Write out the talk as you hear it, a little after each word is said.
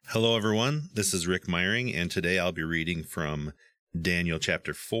Hello, everyone. This is Rick Meyering, and today I'll be reading from Daniel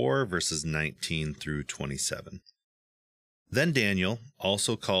chapter 4, verses 19 through 27. Then Daniel,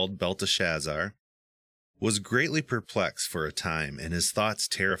 also called Belteshazzar, was greatly perplexed for a time, and his thoughts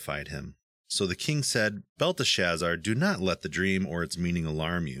terrified him. So the king said, "Belteshazzar, do not let the dream or its meaning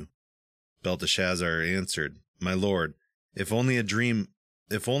alarm you." Belteshazzar answered, "My lord, if only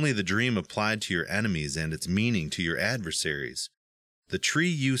the dream applied to your enemies and its meaning to your adversaries. The tree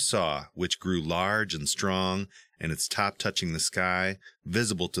you saw, which grew large and strong, and its top touching the sky,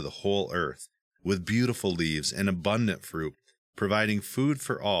 visible to the whole earth, with beautiful leaves and abundant fruit, providing food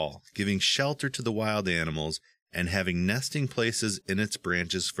for all, giving shelter to the wild animals, and having nesting places in its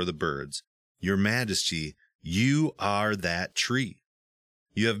branches for the birds. Your Majesty, you are that tree.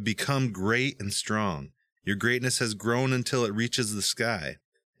 You have become great and strong. Your greatness has grown until it reaches the sky,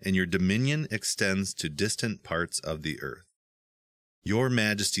 and your dominion extends to distant parts of the earth. Your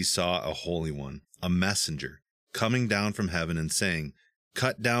Majesty saw a holy one, a messenger, coming down from heaven and saying,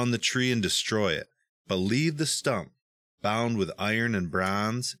 'Cut down the tree and destroy it, but leave the stump, bound with iron and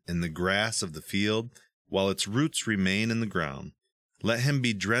bronze, in the grass of the field, while its roots remain in the ground. Let him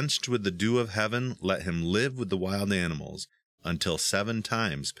be drenched with the dew of heaven, let him live with the wild animals, until 7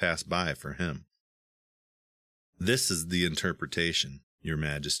 times pass by for him.' This is the interpretation, Your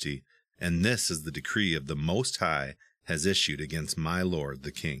Majesty, and this is the decree of the Most High has issued against my lord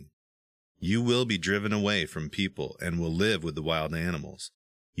the king. You will be driven away from people and will live with the wild animals.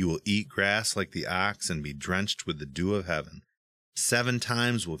 You will eat grass like the ox and be drenched with the dew of heaven. 7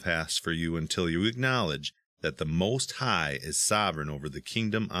 times will pass for you until you acknowledge that the Most High is sovereign over the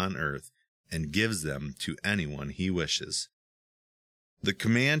kingdom on earth and gives them to anyone he wishes." The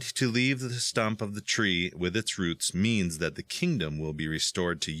command to leave the stump of the tree with its roots means that the kingdom will be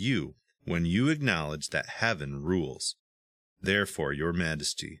restored to you when you acknowledge that heaven rules. Therefore, Your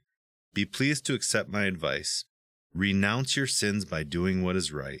Majesty, be pleased to accept my advice. Renounce your sins by doing what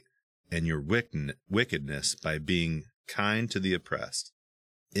is right, and your wickedness by being kind to the oppressed.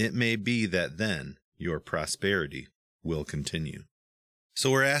 It may be that then your prosperity will continue. So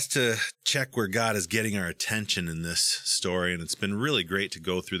we're asked to check where God is getting our attention in this story, and it's been really great to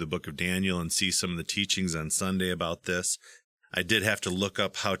go through the book of Daniel and see some of the teachings on Sunday about this. I did have to look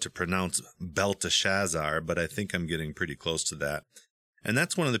up how to pronounce Belteshazzar, but I think I'm getting pretty close to that. And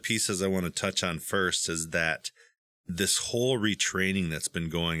that's one of the pieces I want to touch on first, is that this whole retraining that's been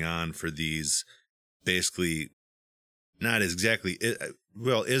going on for these basically, not exactly,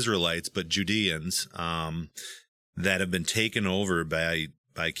 Israelites, but Judeans that have been taken over by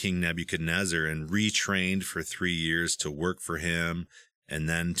King Nebuchadnezzar and retrained for 3 years to work for him and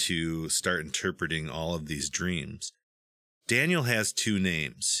then to start interpreting all of these dreams. Daniel has 2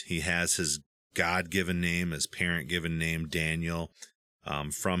 names. He has his God-given name, his parent-given name, Daniel,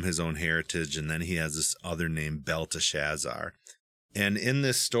 from his own heritage, and then he has this other name, Belteshazzar. And in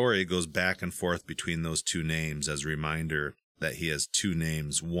this story, it goes back and forth between those 2 names as a reminder that he has 2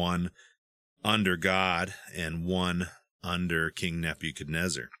 names, one under God and one under King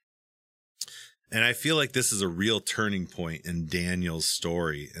Nebuchadnezzar. And I feel like this is a real turning point in Daniel's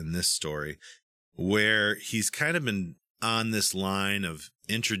story, in this story, where he's kind of been on this line of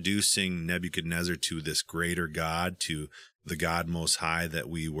introducing Nebuchadnezzar to this greater God, to the God Most High that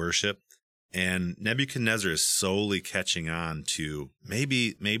we worship. And Nebuchadnezzar is slowly catching on to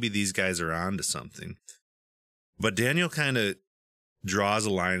maybe these guys are on to something. But Daniel kind of draws a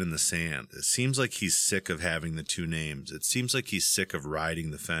line in the sand. It seems like he's sick of having the 2 names. It seems like he's sick of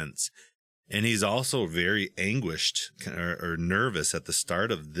riding the fence. And he's also very anguished or nervous at the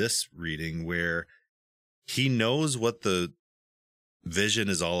start of this reading, where he knows what the vision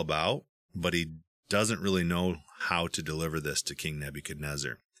is all about, but he doesn't really know how to deliver this to King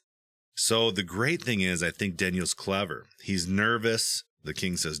Nebuchadnezzar. So the great thing is, I think Daniel's clever. He's nervous. The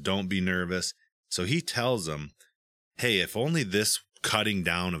king says, "Don't be nervous." So he tells him, "Hey, if only this cutting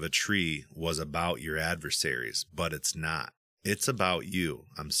down of a tree was about your adversaries, but it's not. It's about you.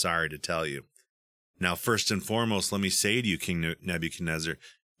 I'm sorry to tell you. Now, first and foremost, let me say to you, King Nebuchadnezzar,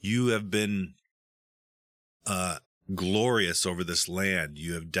 you have been glorious over this land.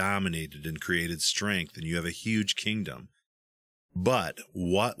 You have dominated and created strength, and you have a huge kingdom. But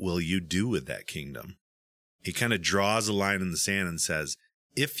what will you do with that kingdom?" He kind of draws a line in the sand and says,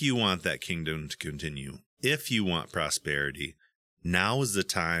 if you want that kingdom to continue, if you want prosperity, now is the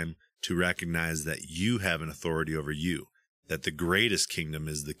time to recognize that you have an authority over you, that the greatest kingdom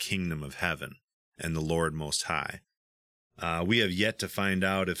is the kingdom of heaven and the Lord Most High. We have yet to find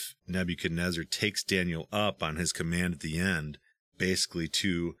out if Nebuchadnezzar takes Daniel up on his command at the end, basically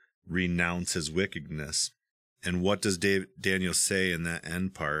to renounce his wickedness. And what does Daniel say in that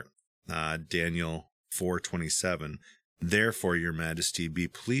end part? Daniel 4:27. Therefore, your majesty, be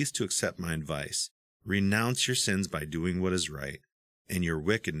pleased to accept my advice. Renounce your sins by doing what is right, and your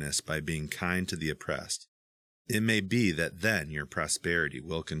wickedness by being kind to the oppressed. It may be that then your prosperity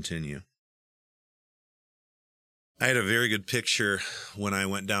will continue. I had a very good picture when I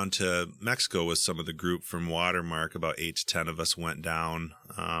went down to Mexico with some of the group from Watermark. About 8 to 10 of us went down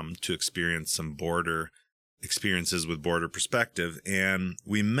to experience some border experiences with Border Perspective. And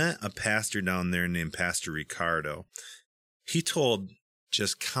we met a pastor down there named Pastor Ricardo. He told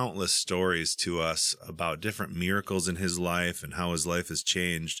just countless stories to us about different miracles in his life and how his life has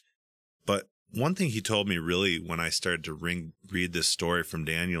changed. But one thing he told me really when I started to read this story from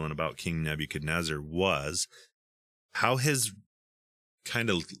Daniel and about King Nebuchadnezzar was how his kind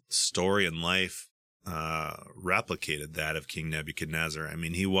of story and life replicated that of King Nebuchadnezzar. I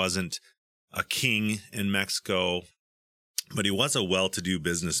mean, he wasn't a king in Mexico, but he was a well-to-do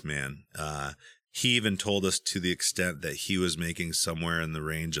businessman. He even told us to the extent that he was making somewhere in the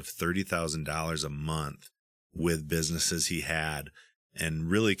range of $30,000 a month with businesses he had, and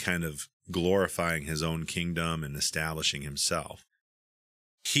really kind of glorifying his own kingdom and establishing himself.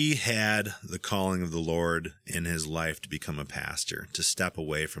 He had the calling of the Lord in his life to become a pastor, to step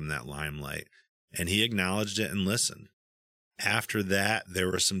away from that limelight, and he acknowledged it and listened. After that, there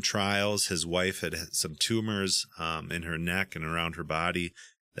were some trials. His wife had some tumors in her neck and around her body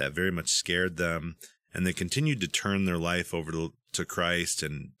that very much scared them, and they continued to turn their life over to Christ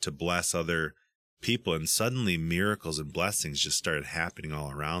and to bless other people, and suddenly miracles and blessings just started happening all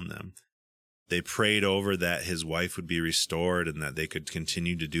around them. They prayed over that his wife would be restored and that they could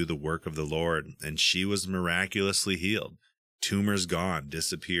continue to do the work of the Lord, and she was miraculously healed. Tumors gone,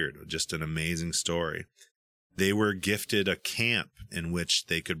 disappeared. Just an amazing story. They were gifted a camp in which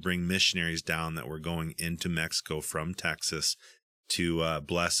they could bring missionaries down that were going into Mexico from Texas to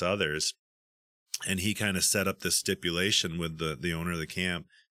bless others. And he kind of set up this stipulation with the owner of the camp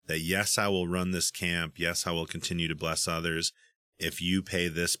that, yes, I will run this camp. Yes, I will continue to bless others if you pay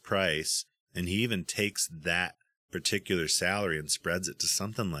this price. And he even takes that particular salary and spreads it to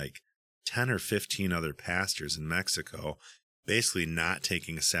something like 10 or 15 other pastors in Mexico, basically not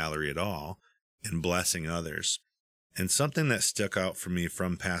taking a salary at all and blessing others. And something that stuck out for me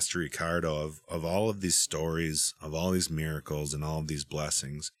from Pastor Ricardo of all of these stories, of all these miracles and all of these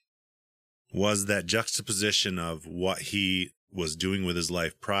blessings, was that juxtaposition of what he was doing with his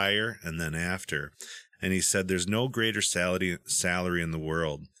life prior and then after. And he said, there's no greater salary in the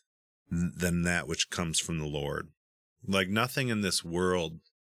world than that which comes from the Lord. Like nothing in this world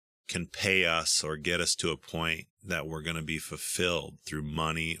can pay us or get us to a point that we're going to be fulfilled through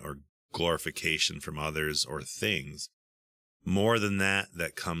money or glorification from others or things, more than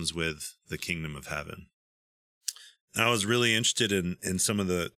that comes with the kingdom of heaven. I was really interested in some of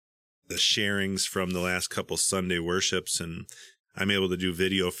the sharings from the last couple Sunday worships, and I'm able to do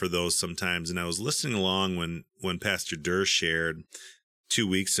video for those sometimes. And I was listening along when Pastor Durr shared 2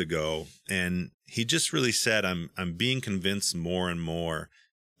 weeks ago, and he just really said, I'm being convinced more and more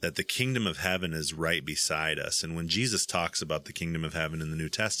that the kingdom of heaven is right beside us. And when Jesus talks about the kingdom of heaven in the New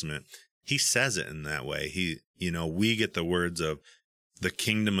Testament, he says it in that way. We get the words of the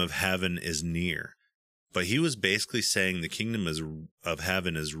kingdom of heaven is near, but he was basically saying the kingdom of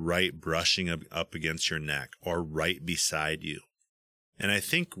heaven is right brushing up against your neck or right beside you. And I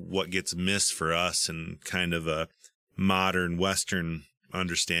think what gets missed for us in kind of a modern Western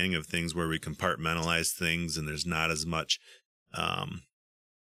understanding of things where we compartmentalize things and there's not as much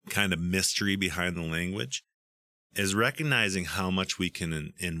kind of mystery behind the language, is recognizing how much we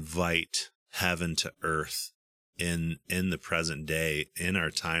can invite heaven to earth in the present day, in our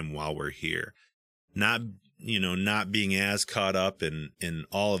time while we're here. Not being as caught up in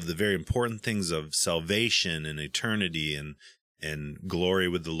all of the very important things of salvation and eternity and glory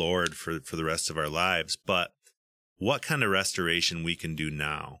with the Lord for the rest of our lives, but what kind of restoration we can do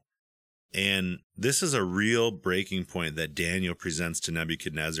now. And this is a real breaking point that Daniel presents to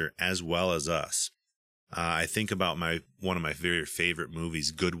Nebuchadnezzar as well as us. I think about one of my very favorite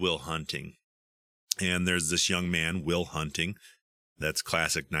movies, Good Will Hunting. And there's this young man, Will Hunting. That's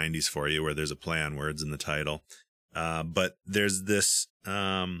classic 90s for you, where there's a play on words in the title. But there's this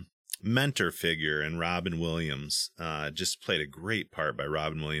mentor figure in Robin Williams. Just played a great part by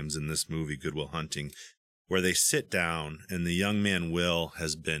Robin Williams in this movie, Good Will Hunting, where they sit down and the young man Will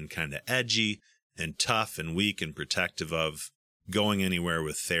has been kind of edgy and tough and weak and protective of going anywhere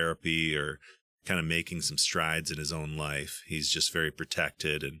with therapy or kind of making some strides in his own life. He's just very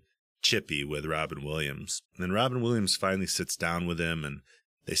protected and chippy with Robin Williams. And then Robin Williams finally sits down with him and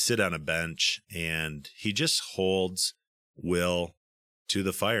They sit on a bench, and he just holds Will to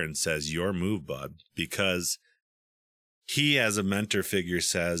the fire and says, "Your move, bud," because he, as a mentor figure,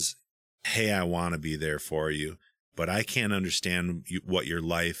 says, "Hey, I want to be there for you, but I can't understand what your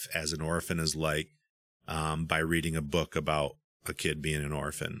life as an orphan is like by reading a book about a kid being an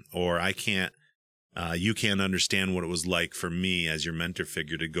orphan, or you can't understand what it was like for me as your mentor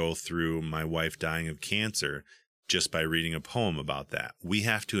figure to go through my wife dying of cancer just by reading a poem about that." We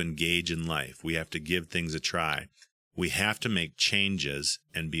have to engage in life. We have to give things a try. We have to make changes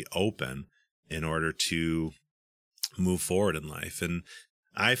and be open in order to move forward in life. And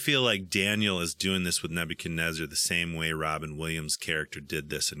I feel like Daniel is doing this with Nebuchadnezzar the same way Robin Williams' character did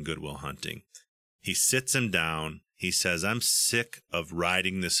this in Good Will Hunting. He sits him down. He says, "I'm sick of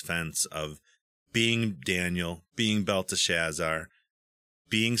riding this fence of being Daniel, being Belteshazzar,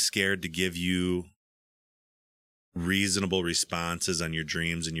 being scared to give you reasonable responses on your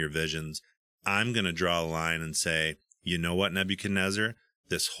dreams and your visions. I'm going to draw a line and say, you know what, Nebuchadnezzar?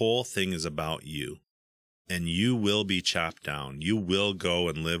 This whole thing is about you. And you will be chopped down. You will go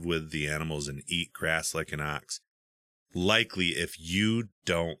and live with the animals and eat grass like an ox. Likely if you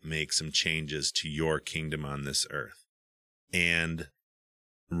don't make some changes to your kingdom on this earth. And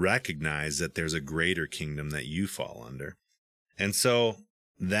recognize that there's a greater kingdom that you fall under." And so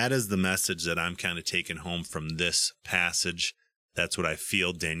that is the message that I'm kind of taking home from this passage. That's what I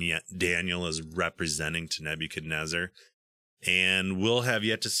feel Daniel is representing to Nebuchadnezzar. And we'll have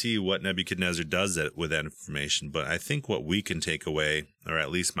yet to see what Nebuchadnezzar does with that information. But I think what we can take away, or at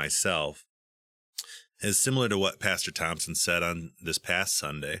least myself, is similar to what Pastor Thompson said on this past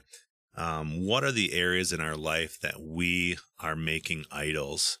Sunday. What are the areas in our life that we are making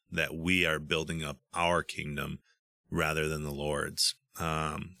idols, that we are building up our kingdom rather than the Lord's?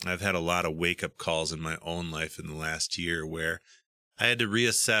 I've had a lot of wake-up calls in my own life in the last year where I had to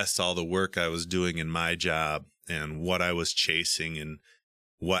reassess all the work I was doing in my job and what I was chasing and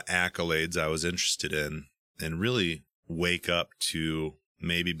what accolades I was interested in, and really wake up to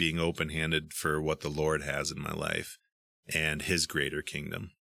maybe being open-handed for what the Lord has in my life and his greater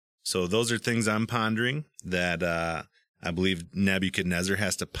kingdom. So those are things I'm pondering that I believe Nebuchadnezzar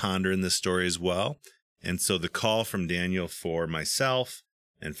has to ponder in this story as well. And so the call from Daniel for myself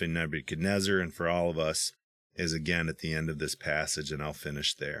and for Nebuchadnezzar and for all of us is again at the end of this passage, and I'll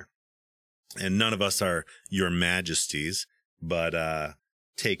finish there. And none of us are your majesties, but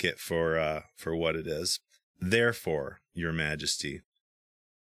take it for what it is. Therefore, your majesty,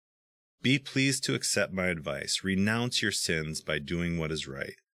 be pleased to accept my advice. Renounce your sins by doing what is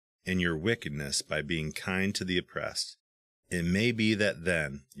right, and your wickedness by being kind to the oppressed. It may be that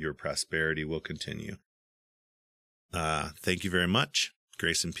then your prosperity will continue. Thank you very much.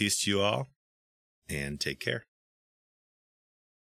 Grace and peace to you all, and take care.